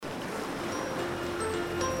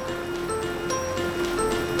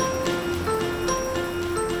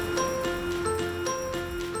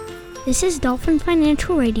This is Dolphin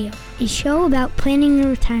Financial Radio, a show about planning your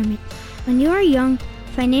retirement. When you are young,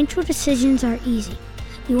 financial decisions are easy.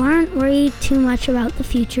 You aren't worried too much about the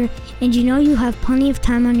future, and you know you have plenty of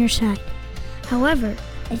time on your side. However,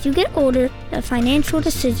 as you get older, the financial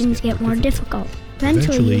decisions get more difficult.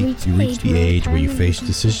 Eventually, you reach the age where you face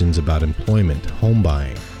decisions about employment, home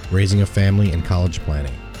buying, raising a family, and college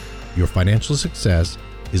planning. Your financial success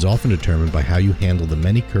is often determined by how you handle the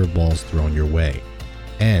many curveballs thrown your way,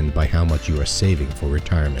 and by how much you are saving for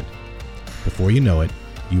retirement. Before you know it,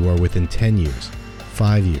 you are within 10 years,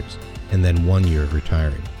 5 years, and then 1 year of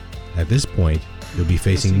retiring. At this point, you'll be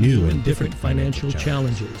facing new and different financial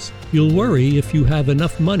challenges. You'll worry if you have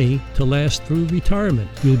enough money to last through retirement.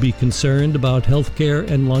 You'll be concerned about health care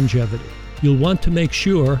and longevity. You'll want to make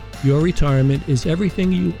sure your retirement is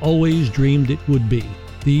everything you always dreamed it would be.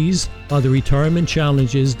 These are the retirement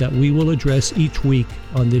challenges that we will address each week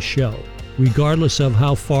on this show. Regardless of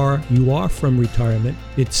how far you are from retirement,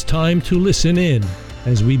 it's time to listen in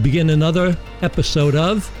as we begin another episode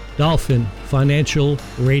of Dolphin Financial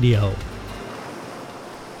Radio.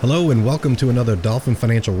 Hello and welcome to another Dolphin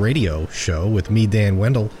Financial Radio show with me, Dan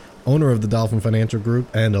Wendell, owner of the Dolphin Financial Group,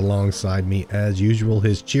 and alongside me, as usual,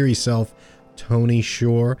 his cheery self, Tony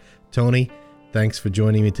Shore. Tony, thanks for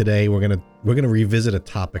joining me today. We're gonna revisit a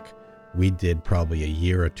topic we did probably a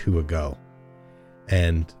year or two ago,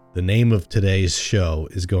 and the name of today's show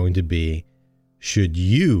is going to be "Should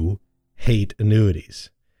You Hate Annuities?"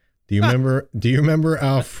 Do you remember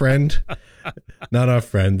our friend? Not our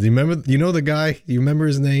friend. Do you remember? You know the guy? You remember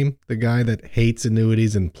his name? The guy that hates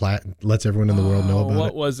annuities and lets everyone in the world know about it.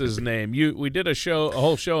 What was his name? We did a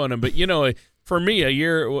whole show on him, but for me, a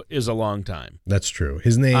year is a long time. That's true.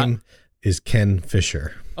 His name is Ken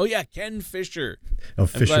Fisher. Oh yeah, Ken Fisher.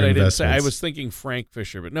 Of Fisher Investments. I was thinking Frank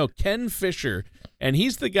Fisher, but no, Ken Fisher, and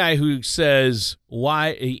he's the guy who says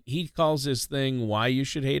why he calls this thing "Why You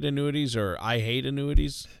Should Hate Annuities" or "I Hate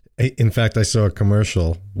Annuities." In fact, I saw a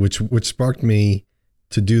commercial which sparked me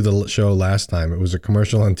to do the show last time. It was a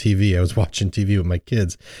commercial on TV. I was watching TV with my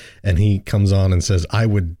kids, and he comes on and says, "I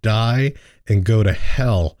would die and go to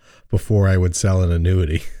hell before I would sell an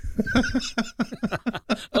annuity."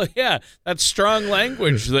 Oh yeah, that's strong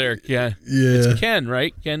language there, Ken. Yeah, it's Ken,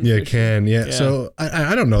 right? Ken. Yeah, Fisher. Ken. Yeah. So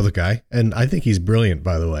I don't know the guy, and I think he's brilliant.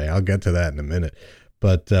 By the way, I'll get to that in a minute.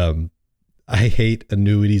 But I hate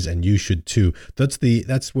annuities, and you should too.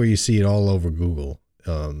 That's where you see it all over Google.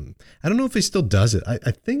 I don't know if he still does it.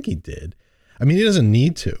 I think he did. I mean, he doesn't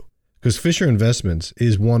need to, because Fisher Investments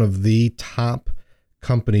is one of the top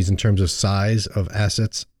companies in terms of size of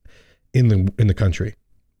assets in the country.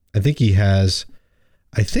 I think he has.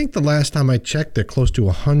 I think the last time I checked, they're close to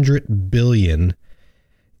 $100 billion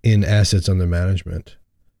in assets under management.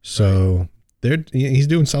 So he's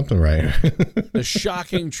doing something right. The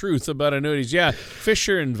shocking truth about annuities. Yeah,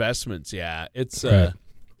 Fisher Investments. Yeah, it's. Right.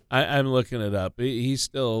 I'm looking it up. He's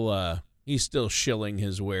still shilling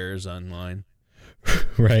his wares online.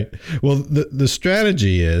 Right. Well, the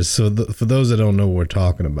strategy is, for those that don't know what we're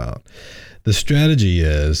talking about, the strategy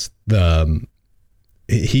is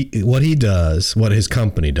what his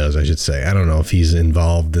company does, I should say. I don't know if he's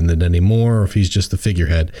involved in it anymore or if he's just the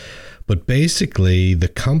figurehead, but basically the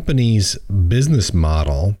company's business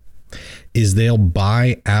model is they'll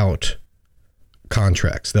buy out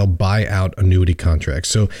contracts. They'll buy out annuity contracts.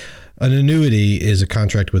 So an annuity is a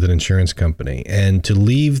contract with an insurance company, and to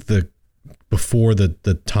leave before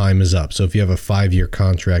the time is up. So if you have a 5-year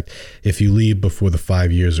contract, if you leave before the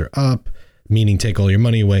 5 years are up, meaning take all your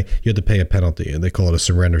money away, you have to pay a penalty, and they call it a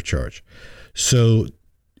surrender charge. So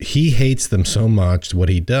he hates them so much. What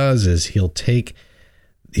he does is he'll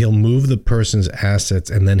move the person's assets,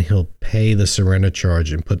 and then he'll pay the surrender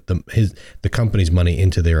charge and put the company's money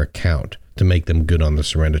into their account to make them good on the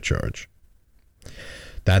surrender charge.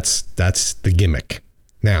 That's the gimmick.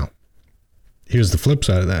 Now, here's the flip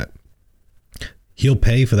side of that. He'll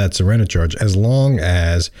pay for that surrender charge as long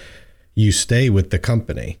as you stay with the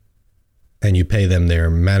company and you pay them their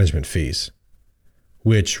management fees,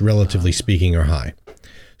 which, relatively speaking, are high.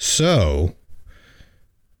 So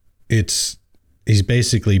he's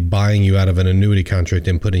basically buying you out of an annuity contract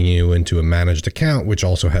and putting you into a managed account, which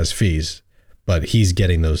also has fees, but he's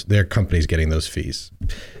getting their company's getting those fees.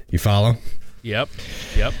 You follow? Yep.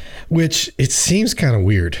 Which, it seems kind of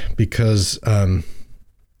weird, because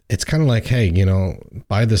it's kind of like, hey,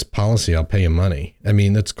 buy this policy, I'll pay you money. I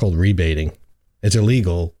mean, that's called rebating. It's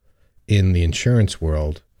illegal in the insurance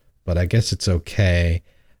world, but I guess it's okay.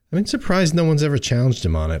 I'm surprised no one's ever challenged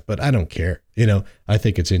him on it, but I don't care. I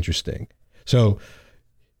think it's interesting. So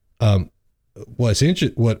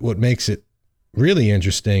what makes it really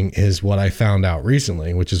interesting is what I found out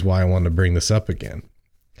recently, which is why I wanted to bring this up again.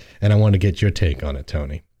 And I want to get your take on it,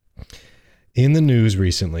 Tony. In the news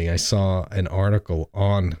recently, I saw an article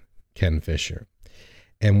on Ken Fisher.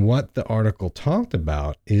 And what the article talked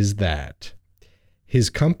about is that his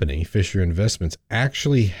company, Fisher Investments,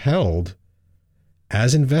 actually held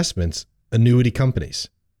as investments annuity companies.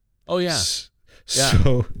 Oh, yeah.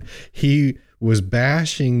 So he was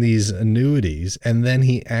bashing these annuities, and then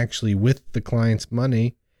he actually, with the client's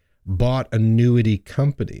money, bought annuity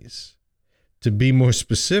companies. To be more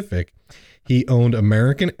specific, he owned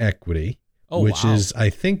American Equity, which is, I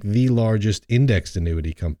think, the largest indexed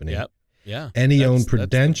annuity company. Yep. Yeah. And he owned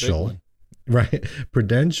Prudential, right?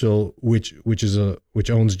 Prudential, which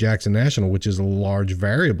owns Jackson National, which is a large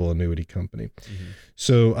variable annuity company. Mm-hmm.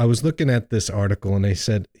 So I was looking at this article, and they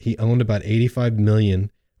said he owned about 85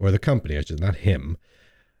 million, or the company, I should, not him.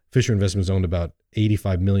 Fisher Investments owned about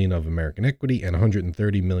 85 million of American Equity and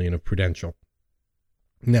 130 million of Prudential.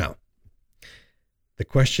 Now, the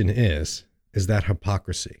question is that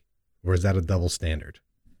hypocrisy, or is that a double standard?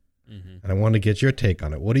 Mm-hmm. And I want to get your take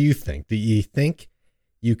on it. What do you think? Do you think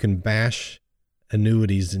you can bash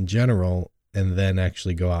annuities in general and then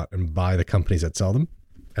actually go out and buy the companies that sell them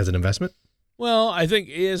as an investment? Well, I think,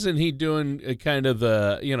 isn't he doing kind of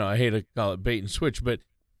the, I hate to call it bait and switch, but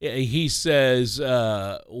he says,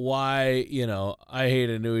 why, I hate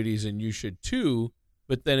annuities and you should too.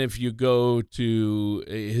 But then if you go to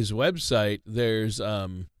his website, there's,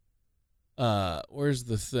 where's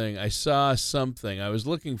the thing? I saw something. I was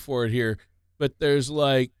looking for it here, but there's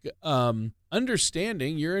like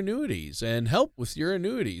understanding your annuities and help with your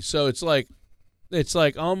annuities. So it's like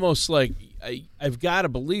almost like I've got to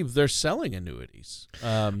believe they're selling annuities.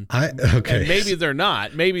 Okay. And maybe they're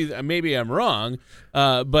not. Maybe I'm wrong.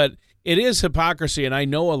 But it is hypocrisy, and I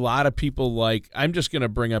know a lot of people I'm just going to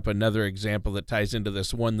bring up another example that ties into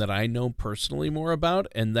this one that I know personally more about,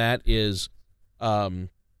 and that is the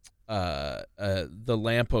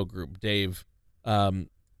Lampo Group. Dave,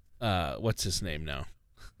 what's his name now?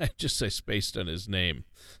 I spaced on his name.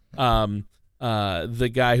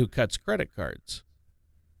 The guy who cuts credit cards.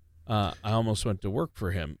 I almost went to work for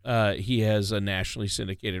him. He has a nationally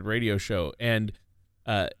syndicated radio show, and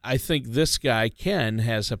I think this guy, Ken,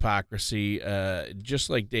 has hypocrisy just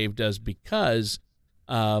like Dave does, because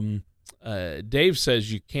Dave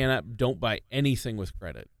says don't buy anything with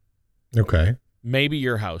credit. Okay. Maybe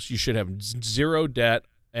your house. You should have zero debt,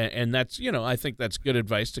 and that's, I think that's good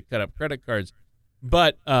advice to cut up credit cards.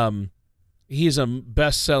 But he's a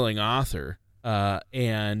best-selling author,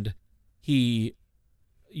 and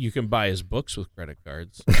you can buy his books with credit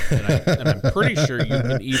cards, and I'm pretty sure you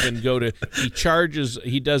can even go to.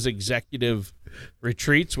 He does executive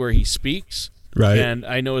retreats where he speaks, right? And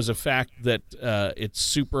I know as a fact that it's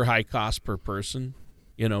super high cost per person,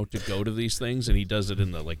 to go to these things, and he does it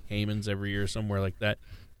in the Caymans every year, somewhere like that.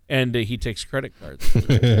 And he takes credit cards,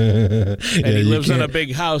 and he lives in a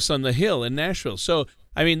big house on the hill in Nashville. So,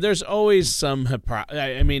 I mean, there's always some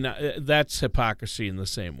that's hypocrisy in the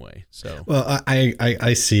same way. So, well,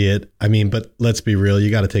 I see it. I mean, but let's be real.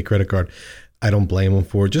 You got to take credit card. I don't blame him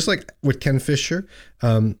for it. Just like with Ken Fisher.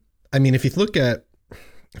 I mean, if you look at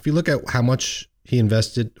how much he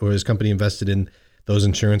invested, or his company invested in those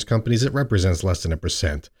insurance companies, it represents less than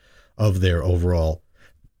 1% of their overall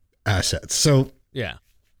assets. So, yeah.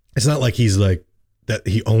 It's not like he's that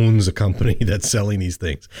he owns a company that's selling these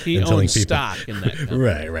things. He owns stock in that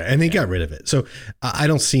company. Right. And he got rid of it. So I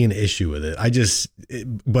don't see an issue with it.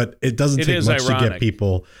 But it doesn't take much to get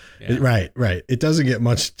people. Yeah. Right. It doesn't get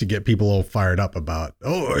much to get people all fired up about,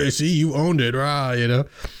 oh, I see you owned it.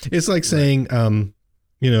 It's like saying, I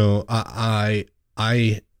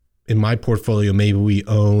in my portfolio, maybe we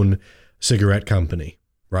own a cigarette company.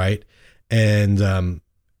 Right. And,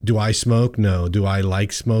 do I smoke? No. Do I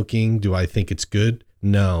like smoking? Do I think it's good?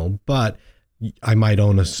 No. But I might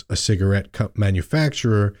own a cigarette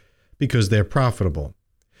manufacturer because they're profitable.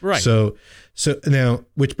 Right. So now,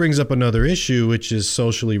 which brings up another issue, which is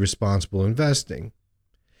socially responsible investing.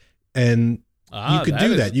 And you could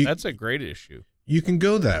do that. That's a great issue. You can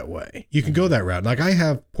go that way. You can go that route. Like, I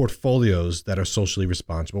have portfolios that are socially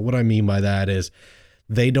responsible. What I mean by that is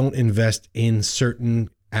they don't invest in certain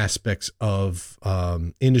aspects of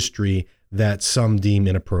industry that some deem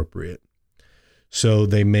inappropriate. So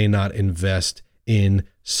they may not invest in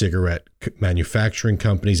cigarette manufacturing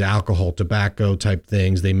companies, alcohol, tobacco type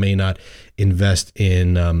things. They may not invest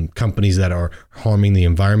in companies that are harming the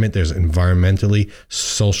environment. There's environmentally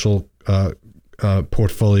social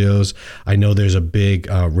portfolios. I know there's a big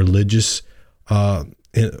religious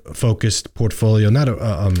focused portfolio, not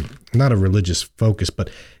a religious focus, but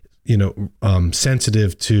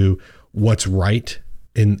sensitive to what's right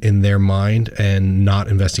in their mind and not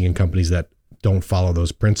investing in companies that don't follow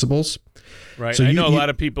those principles. Right. So I know a lot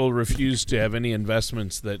of people refuse to have any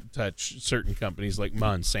investments that touch certain companies like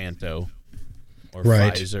Monsanto or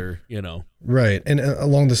Pfizer, Right. And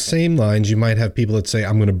along the same lines, you might have people that say,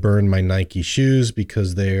 I'm going to burn my Nike shoes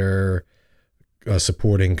because they're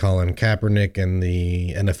supporting Colin Kaepernick and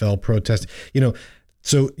the NFL protest.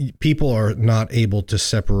 So people are not able to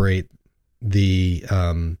separate the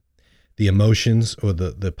emotions or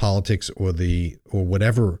the politics or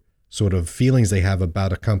whatever sort of feelings they have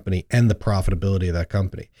about a company and the profitability of that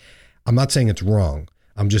company. I'm not saying it's wrong.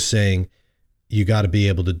 I'm just saying you got to be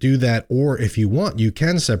able to do that. Or if you want, you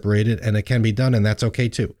can separate it and it can be done, and that's okay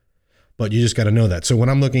too. But you just got to know that. So when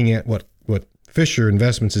I'm looking at what Fisher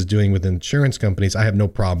Investments is doing with insurance companies, I have no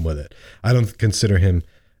problem with it. I don't consider him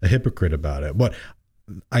a hypocrite about it.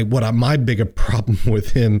 My bigger problem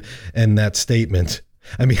with him and that statement,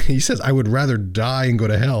 I mean, he says, I would rather die and go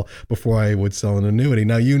to hell before I would sell an annuity.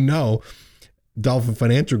 Now, Dolphin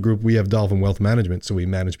Financial Group, we have Dolphin Wealth Management, so we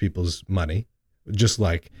manage people's money, just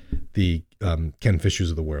like the Ken Fishers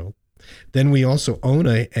of the world. Then we also own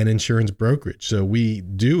an insurance brokerage. So we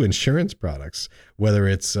do insurance products, whether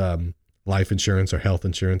it's life insurance or health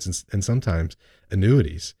insurance and sometimes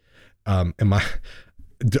annuities.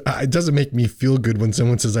 It doesn't make me feel good when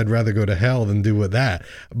someone says I'd rather go to hell than do with that.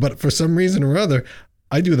 But for some reason or other,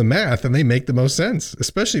 I do the math and they make the most sense,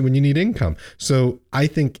 especially when you need income. So I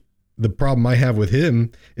think the problem I have with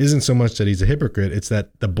him isn't so much that he's a hypocrite. It's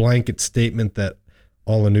that the blanket statement that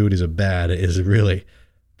all annuities are bad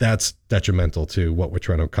that's detrimental to what we're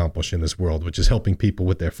trying to accomplish in this world, which is helping people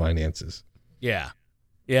with their finances. Yeah.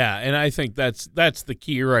 Yeah. And I think that's the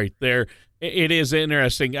key right there. It is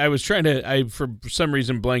interesting. I for some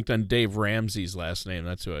reason blanked on Dave Ramsey's last name.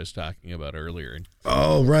 That's who I was talking about earlier.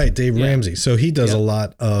 Oh, right. Dave Ramsey. So he does a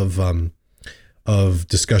lot of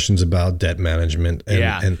discussions about debt management.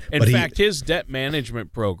 In fact, his debt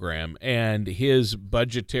management program and his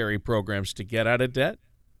budgetary programs to get out of debt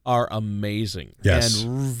are amazing and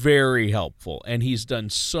very helpful. And he's done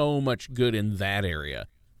so much good in that area.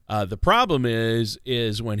 The problem is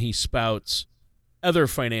when he spouts other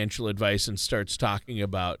financial advice and starts talking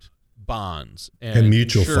about bonds and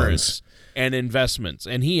mutual funds and investments.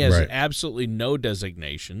 And he has absolutely no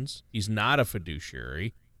designations. He's not a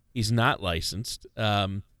fiduciary. He's not licensed.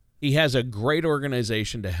 He has a great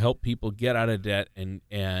organization to help people get out of debt,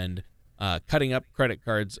 and cutting up credit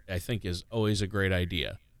cards, I think, is always a great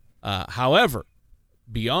idea. However,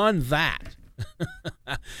 beyond that,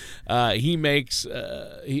 he makes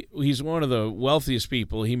he's one of the wealthiest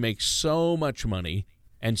people. He makes so much money,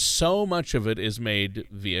 and so much of it is made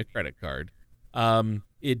via credit card.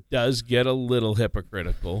 It does get a little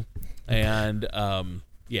hypocritical, and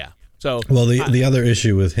So the other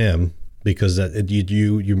issue with him, because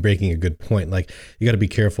you're making a good point. Like, you got to be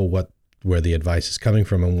careful where the advice is coming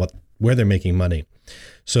from and where they're making money.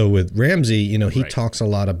 So with Ramsey, he talks a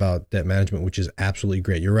lot about debt management, which is absolutely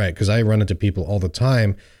great. You're right, because I run into people all the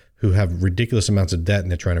time who have ridiculous amounts of debt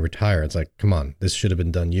and they're trying to retire. It's like, come on, this should have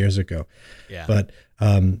been done years ago. Yeah. But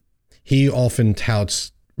he often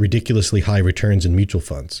touts ridiculously high returns in mutual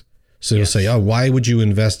funds. So he'll say, why would you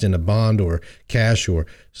invest in a bond or cash or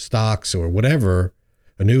stocks or whatever,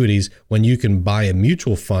 annuities, when you can buy a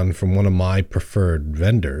mutual fund from one of my preferred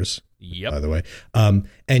vendors, by the way,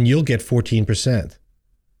 and you'll get 14%.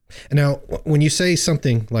 And now, when you say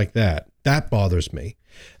something like that, that bothers me.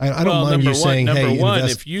 I don't mind you saying, "Hey,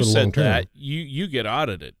 invest if you for the said long term." that, you get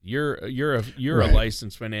audited. You're a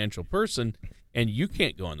licensed financial person, and you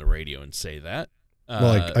can't go on the radio and say that.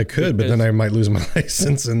 Well, I could, but then I might lose my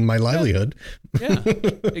license and my livelihood. Yeah,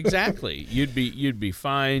 exactly. You'd be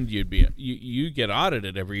fined. You get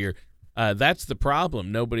audited every year. That's the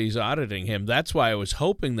problem. Nobody's auditing him. That's why I was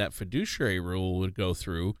hoping that fiduciary rule would go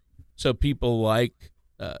through, so people like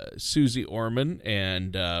Susie Orman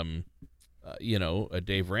and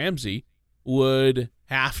Dave Ramsey would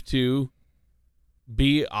have to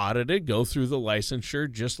be audited, go through the licensure,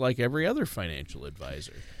 just like every other financial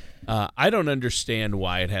advisor. I don't understand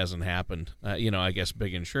why it hasn't happened. I guess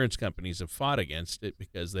big insurance companies have fought against it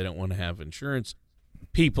because they don't want to have insurance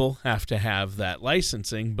people have to have that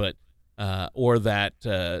licensing, but or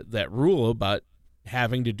that rule about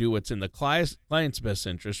having to do what's in the client's best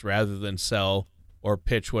interest rather than sell or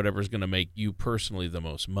pitch whatever's going to make you personally the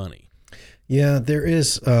most money. Yeah, there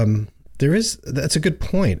is That's a good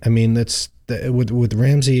point. I mean, with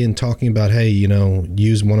Ramsey and talking about, hey,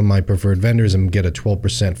 use one of my preferred vendors and get a 12%,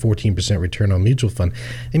 14% return on mutual fund.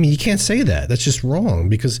 I mean, you can't say that. That's just wrong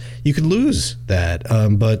because you could lose that.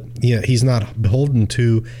 But he's not beholden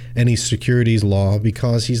to any securities law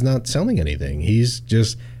because he's not selling anything. He's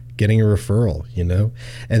just getting a referral,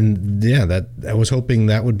 and that I was hoping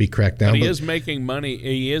that would be cracked down. But he is making money.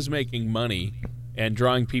 He is making money and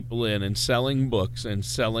drawing people in and selling books and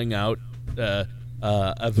selling out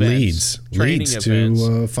events, leads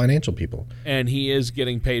to financial people, and he is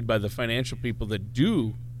getting paid by the financial people that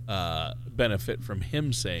do benefit from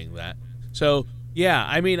him saying that. So yeah,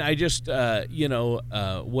 I mean, I just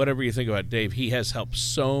whatever you think about Dave, he has helped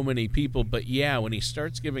so many people, but yeah, when he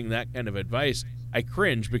starts giving that kind of advice, I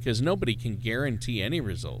cringe because nobody can guarantee any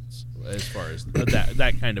results as far as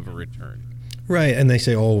that kind of a return. Right, and they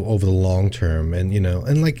say, over the long term, and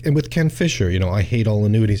and with Ken Fisher, I hate all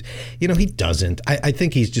annuities. He doesn't. I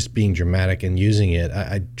think he's just being dramatic and using it.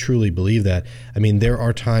 I truly believe that. I mean, there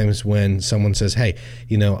are times when someone says, hey,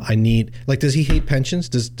 I need, does he hate pensions?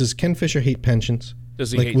 Does Ken Fisher hate pensions?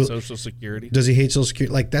 Does he hate Social Security? Does he hate Social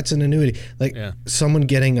Security? That's an annuity. Someone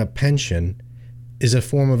getting a pension is a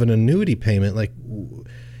form of an annuity payment.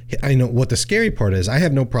 I know what the scary part is. I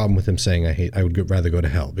have no problem with him saying I would rather go to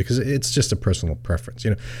hell because it's just a personal preference.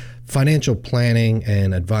 Financial planning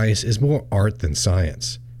and advice is more art than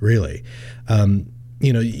science, really.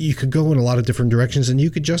 You could go in a lot of different directions and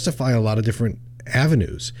you could justify a lot of different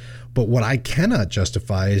avenues. But what I cannot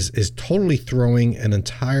justify is totally throwing an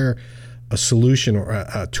entire solution or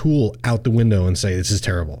a tool out the window and say this is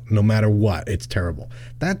terrible. No matter what, it's terrible.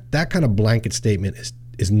 That kind of blanket statement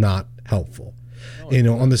is not helpful.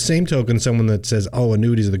 On the same token, someone that says,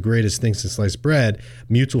 annuities are the greatest thing since sliced bread,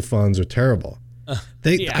 mutual funds are terrible.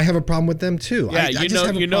 I have a problem with them too. Yeah,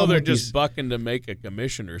 they're just bucking to make a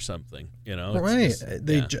commission or something. Right.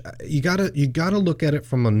 You gotta look at it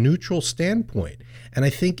from a neutral standpoint. And I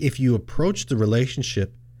think if you approach the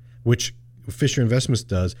relationship, which Fisher Investments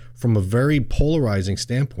does, from a very polarizing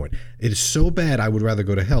standpoint, it is so bad I would rather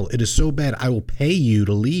go to hell. It is so bad I will pay you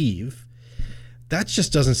to leave. That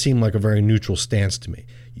just doesn't seem like a very neutral stance to me.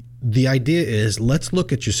 The idea is let's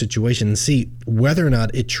look at your situation and see whether or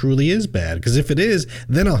not it truly is bad. Because if it is,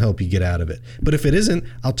 then I'll help you get out of it. But if it isn't,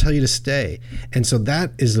 I'll tell you to stay. And so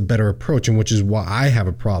that is the better approach, and which is why I have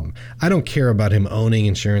a problem. I don't care about him owning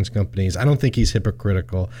insurance companies. I don't think he's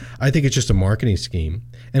hypocritical. I think it's just a marketing scheme,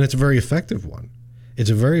 and it's a very effective one. It's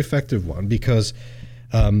a very effective one because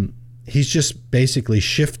he's just basically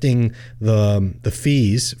shifting the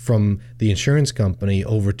fees from the insurance company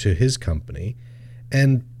over to his company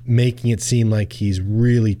and making it seem like he's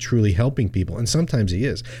really, truly helping people. And sometimes he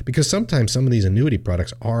is, because sometimes some of these annuity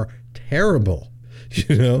products are terrible,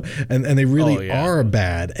 and they really are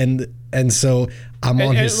bad. And so I'm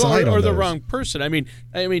on his side on or the those. wrong person. I mean,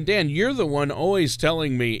 Dan, you're the one always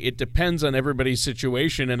telling me it depends on everybody's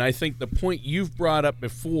situation. And I think the point you've brought up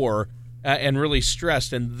before and really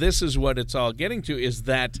stressed, and this is what it's all getting to, is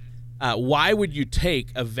that why would you take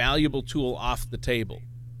a valuable tool off the table?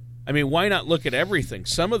 I mean, why not look at everything?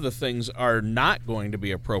 Some of the things are not going to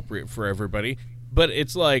be appropriate for everybody, but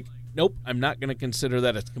it's like, nope, I'm not going to consider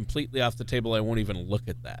that. It's completely off the table. I won't even look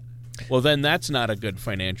at that. Well, then that's not a good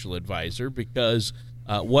financial advisor, because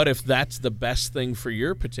what if that's the best thing for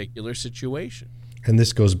your particular situation? And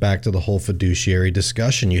this goes back to the whole fiduciary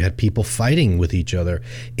discussion. You had people fighting with each other,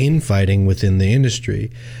 infighting within the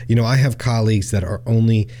industry. I have colleagues that are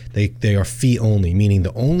they are fee only, meaning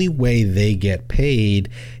the only way they get paid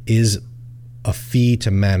is a fee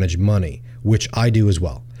to manage money, which I do as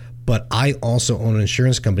well. But I also own an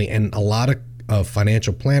insurance company, and a lot of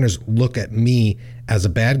financial planners look at me as a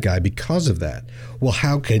bad guy because of that. Well,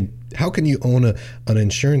 how can you own an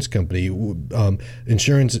insurance company?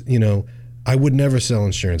 Insurance, I would never sell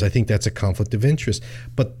insurance. I think that's a conflict of interest.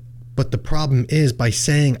 But the problem is, by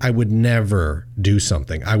saying I would never do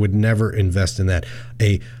something, I would never invest in that.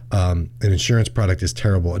 An insurance product is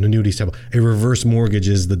terrible. An annuity is terrible. A reverse mortgage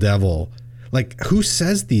is the devil. Who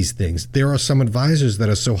says these things? There are some advisors that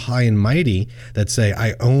are so high and mighty that say,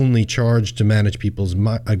 I only charge to manage people's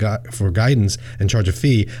for guidance and charge a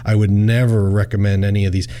fee. I would never recommend any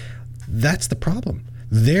of these. That's the problem.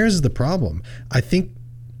 There's the problem. I think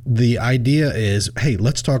the idea is, hey,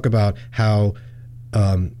 let's talk about how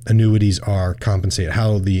annuities are compensated,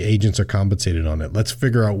 how the agents are compensated on it. Let's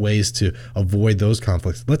figure out ways to avoid those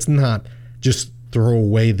conflicts. Let's not just throw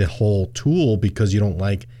away the whole tool because you don't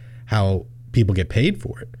like how people get paid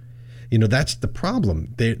for it. That's the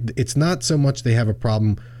problem. It's not so much they have a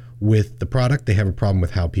problem with the product, they have a problem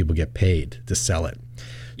with how people get paid to sell it.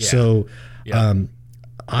 Yeah. So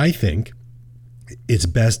I think it's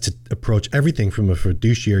best to approach everything from a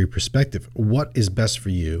fiduciary perspective. What is best for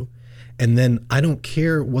you? And then I don't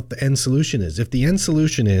care what the end solution is. If the end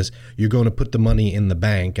solution is you're going to put the money in the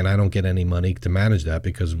bank and I don't get any money to manage that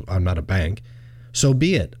because I'm not a bank, so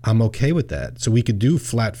be it. I'm okay with that. So we could do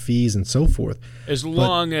flat fees and so forth. As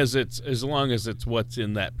long as it's what's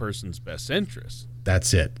in that person's best interest.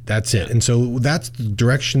 That's it. And so that's the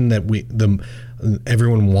direction that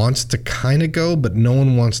everyone wants to kind of go, but no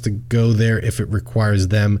one wants to go there if it requires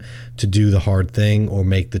them to do the hard thing or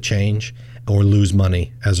make the change or lose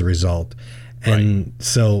money as a result. And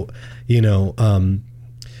so,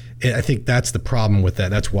 I think that's the problem with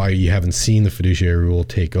that. That's why you haven't seen the fiduciary rule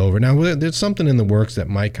take over. Now, there's something in the works that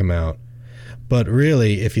might come out, but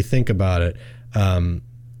really, if you think about it,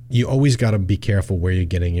 you always got to be careful where you're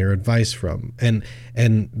getting your advice from. And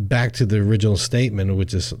back to the original statement,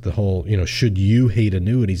 which is the whole, should you hate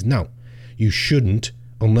annuities? No, you shouldn't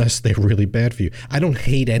unless they're really bad for you. I don't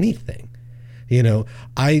hate anything. If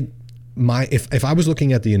I was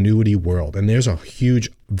looking at the annuity world, and there's a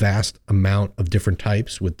huge, vast amount of different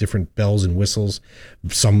types with different bells and whistles,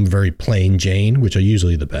 some very plain Jane, which are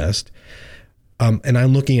usually the best. And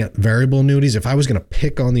I'm looking at variable annuities. If I was going to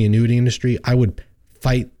pick on the annuity industry, I would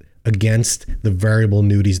fight against the variable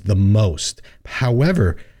annuities the most.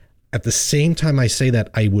 However, at the same time I say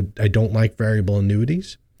that I don't like variable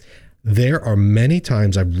annuities, there are many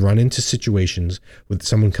times I've run into situations where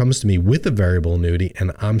someone comes to me with a variable annuity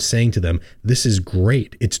and I'm saying to them, this is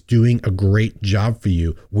great. It's doing a great job for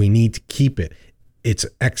you. We need to keep it. It's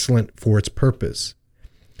excellent for its purpose.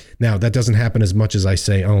 Now, that doesn't happen as much as I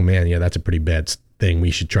say, oh man, yeah, that's a pretty bad thing.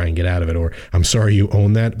 We should try and get out of it. Or I'm sorry you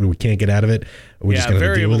own that, but we can't get out of it. We're just going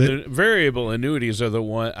to deal with it. Variable annuities are the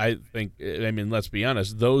one, I think, let's be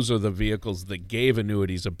honest, those are the vehicles that gave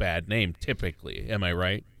annuities a bad name, typically. Am I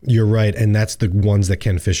right? You're right. And that's the ones that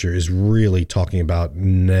Ken Fisher is really talking about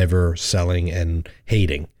never selling and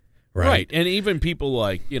hating. Right. And even people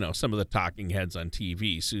like, some of the talking heads on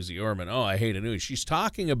TV, Susie Orman, I hate annuities. She's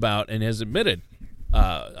talking about and has admitted,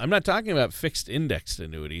 I'm not talking about fixed indexed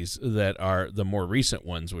annuities that are the more recent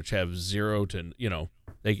ones, which have zero to,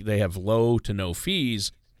 they have low to no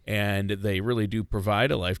fees, and they really do provide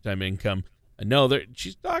a lifetime income. No,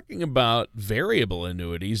 she's talking about variable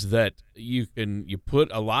annuities that you put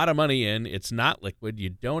a lot of money in. It's not liquid.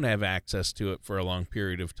 You don't have access to it for a long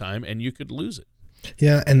period of time, and you could lose it.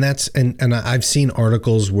 Yeah, and and I've seen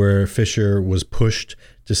articles where Fisher was pushed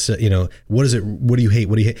to say, what is it? What do you hate?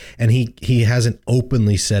 What do you hate? And he hasn't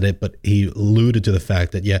openly said it, but he alluded to the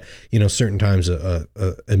fact that certain times a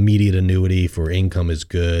immediate annuity for income is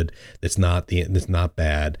good. It's not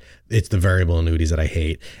bad. It's the variable annuities that I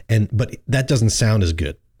hate. But that doesn't sound as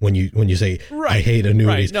good when you say I hate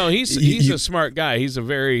annuities. Right. No, he's a smart guy.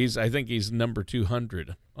 I think he's number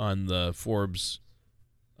 200 on the Forbes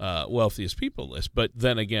wealthiest people list. But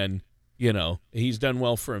then again, he's done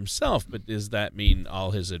well for himself, but does that mean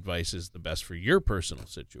all his advice is the best for your personal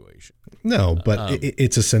situation? No, but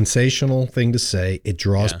it's a sensational thing to say. It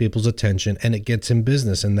draws people's attention and it gets him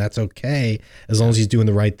business, and that's okay as long as he's doing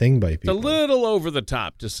the right thing by people. It's a little over the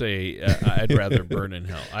top to say I'd rather burn in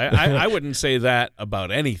hell. I wouldn't say that about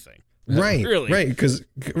anything. Right, really. Right, because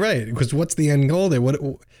what's the end goal there?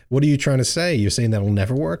 What are you trying to say? You're saying that'll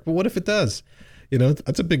never work, but what if it does?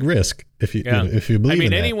 That's a big risk if you believe in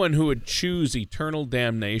that. Anyone who would choose eternal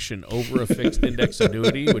damnation over a fixed index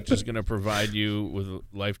annuity, which is going to provide you with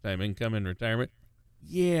lifetime income in retirement,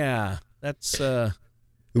 that's that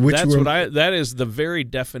is the very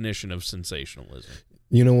definition of sensationalism.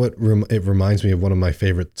 You know what? It reminds me of one of my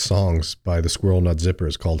favorite songs by the Squirrel Nut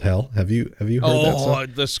Zippers called "Hell." Have you heard that song? Oh,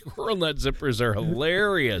 the Squirrel Nut Zippers are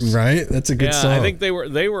hilarious. Right? That's a good song. I think they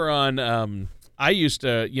were on. I used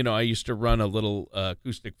to run a little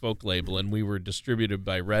acoustic folk label, and we were distributed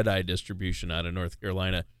by Red Eye Distribution out of North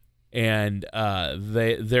Carolina, and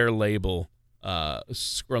their label,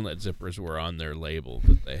 Squirrel Nut Zippers, were on their label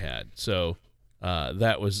that they had. So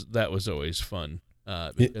that was always fun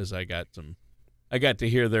because I got to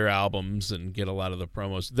hear their albums and get a lot of the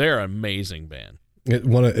promos. They're an amazing band. I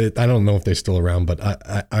don't know if they're still around, but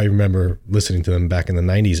I remember listening to them back in the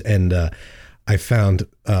 90s, and I found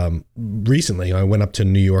recently I went up to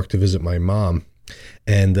New York to visit my mom,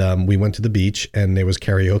 and we went to the beach, and there was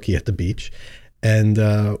karaoke at the beach. And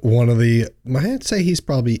I'd say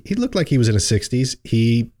he looked like he was in his 60s.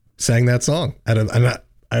 He sang that song, and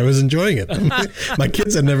I was enjoying it. My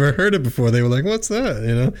kids had never heard it before. They were like, "What's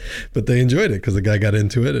that?" But they enjoyed it because the guy got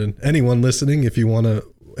into it. And anyone listening, if you want to.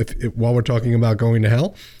 While we're talking about going to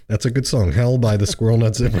hell, that's a good song, "Hell" by the Squirrel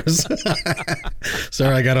Nut Zippers.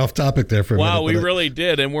 Sorry, I got off topic there for a minute. Wow, we really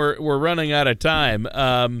did, and we're running out of time.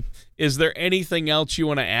 Is there anything else you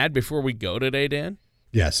want to add before we go today, Dan?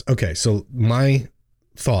 Yes. Okay. So my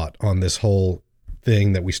thought on this whole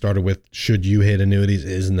thing that we started with, should you hit annuities,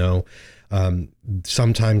 is no.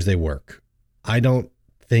 Sometimes they work. I don't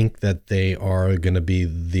think that they are going to be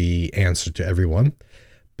the answer to everyone,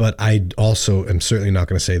 but I also am certainly not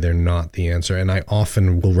going to say they're not the answer. And I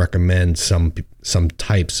often will recommend some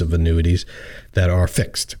types of annuities that are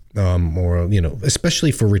fixed, or,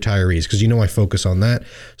 especially for retirees, because, I focus on that.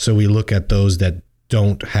 So we look at those that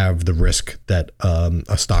don't have the risk that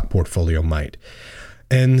a stock portfolio might.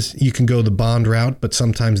 And you can go the bond route, but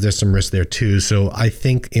sometimes there's some risk there too. So I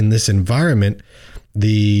think in this environment,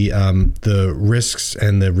 the risks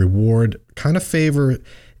and the reward kind of favor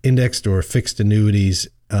indexed or fixed annuities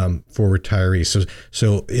for retirees.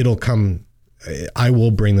 So it'll come. I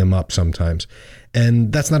will bring them up sometimes,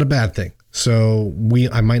 and that's not a bad thing. So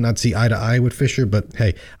I might not see eye to eye with Fisher, but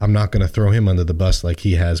hey, I'm not going to throw him under the bus like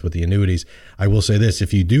he has with the annuities. I will say this: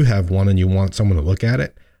 if you do have one and you want someone to look at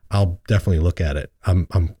it, I'll definitely look at it.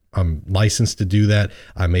 I'm licensed to do that.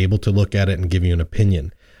 I'm able to look at it and give you an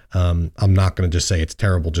opinion. I'm not going to just say it's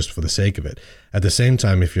terrible just for the sake of it. At the same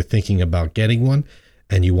time, if you're thinking about getting one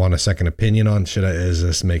and you want a second opinion on, does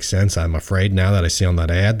this make sense? I'm afraid now that I see on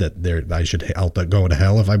that ad that I'll go to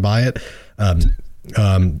hell if I buy it.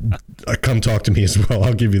 Come talk to me as well.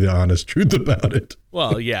 I'll give you the honest truth about it.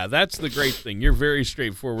 Well, yeah, that's the great thing. You're very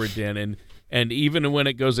straightforward, Dan, and even when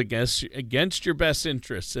it goes against your best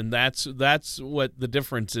interests, and that's what the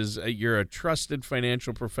difference is. You're a trusted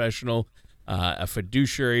financial professional, a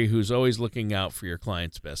fiduciary who's always looking out for your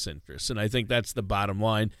client's best interests, and I think that's the bottom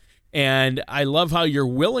line. And I love how you're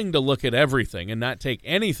willing to look at everything and not take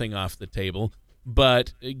anything off the table,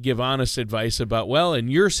 but give honest advice about, well, in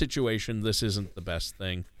your situation, this isn't the best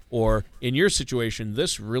thing, or in your situation,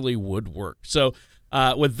 this really would work. So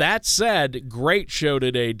with that said, great show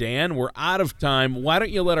today, Dan. We're out of time. Why don't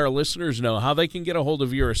you let our listeners know how they can get a hold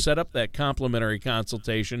of you or set up that complimentary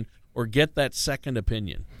consultation or get that second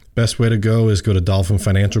opinion? Best way to go is go to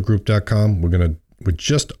dolphinfinancialgroup.com. We're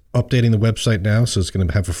just updating the website now, so it's going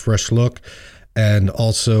to have a fresh look. And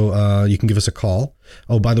also, you can give us a call.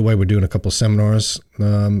 Oh, by the way, we're doing a couple of seminars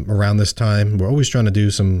around this time. We're always trying to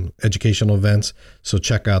do some educational events, so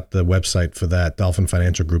check out the website for that,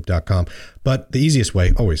 dolphinfinancialgroup.com. But the easiest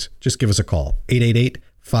way, always, just give us a call,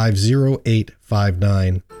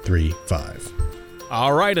 888-508-5935.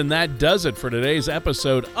 All right, and that does it for today's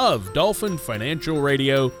episode of Dolphin Financial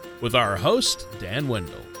Radio with our host, Dan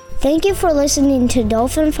Wendell. Thank you for listening to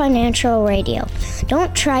Dolphin Financial Radio.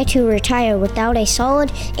 Don't try to retire without a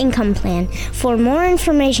solid income plan. For more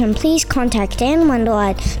information, please contact Dan Wendell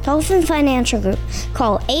at Dolphin Financial Group.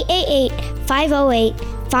 Call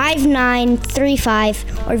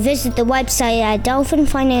 888-508-5935 or visit the website at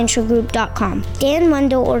dolphinfinancialgroup.com. Dan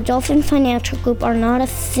Wendell or Dolphin Financial Group are not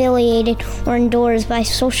affiliated or endorsed by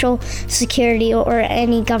Social Security or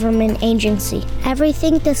any government agency.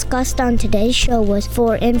 Everything discussed on today's show was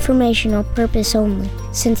for informational purpose only.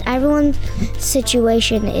 Since everyone's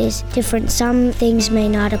situation is different, some things may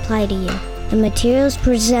not apply to you. The materials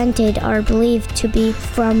presented are believed to be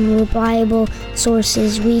from reliable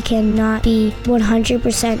sources. We cannot be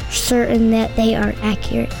 100% certain that they are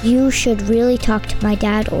accurate. You should really talk to my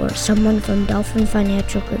dad or someone from Dolphin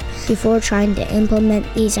Financial Group before trying to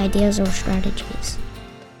implement these ideas or strategies.